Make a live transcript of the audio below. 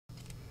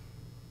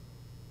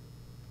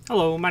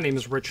Hello, my name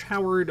is Rich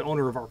Howard,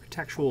 owner of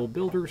Architectural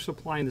Builder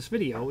Supply, and this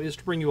video is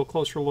to bring you a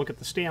closer look at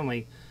the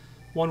Stanley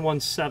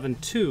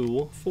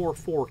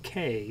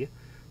 117244K.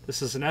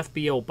 This is an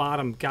FBO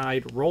bottom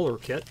guide roller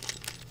kit.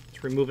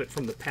 Let's remove it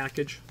from the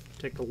package.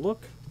 Take a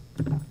look.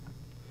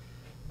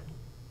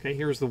 Okay,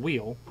 here's the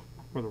wheel,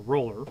 or the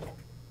roller.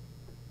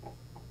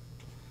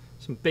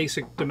 Some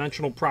basic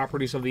dimensional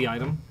properties of the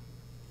item.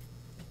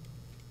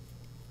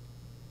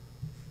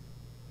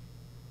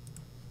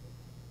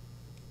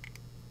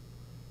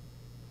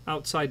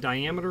 Outside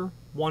diameter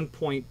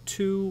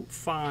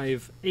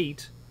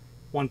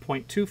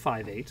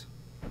 1.258.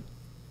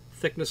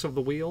 Thickness of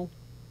the wheel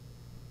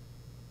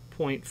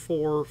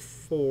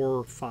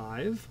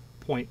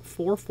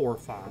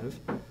 0.445.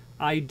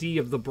 ID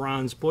of the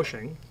bronze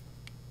bushing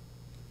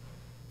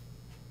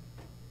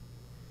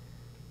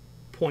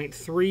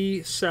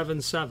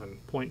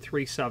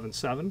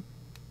 0.377.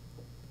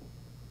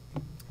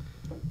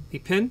 The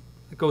pin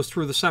that goes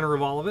through the center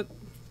of all of it.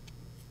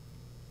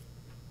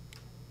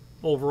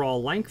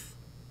 Overall length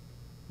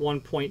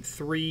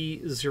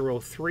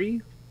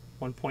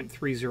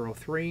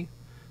 1.303.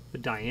 The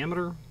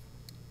diameter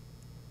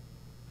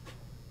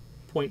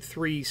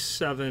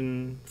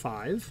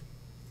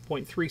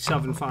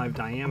 0.375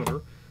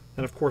 diameter.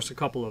 Then of course a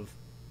couple of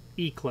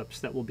E-clips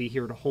that will be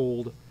here to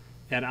hold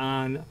that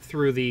on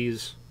through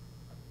these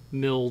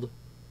milled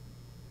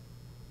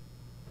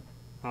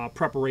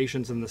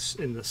preparations in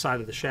the side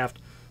of the shaft.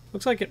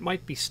 Looks like it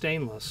might be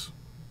stainless.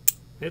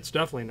 It's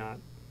definitely not.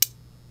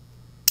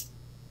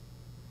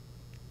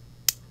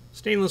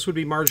 Stainless would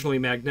be marginally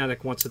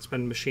magnetic once it's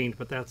been machined,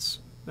 but that's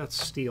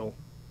steel.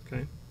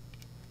 Okay.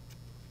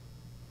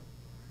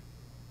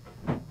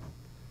 And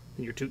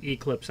your two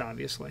E-clips,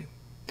 obviously.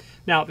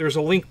 Now, there's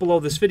a link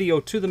below this video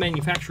to the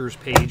manufacturer's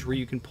page where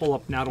you can pull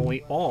up not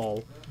only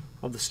all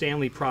of the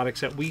Stanley products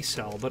that we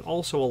sell, but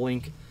also a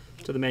link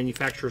to the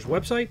manufacturer's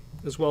website,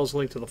 as well as a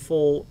link to the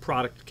full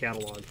product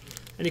catalog.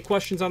 Any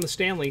questions on the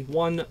Stanley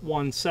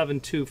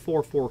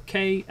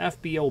 117244K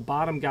FBO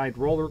bottom guide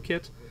roller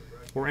kit,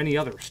 or any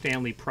other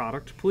Stanley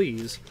product,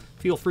 please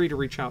feel free to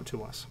reach out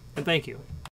to us. And thank you.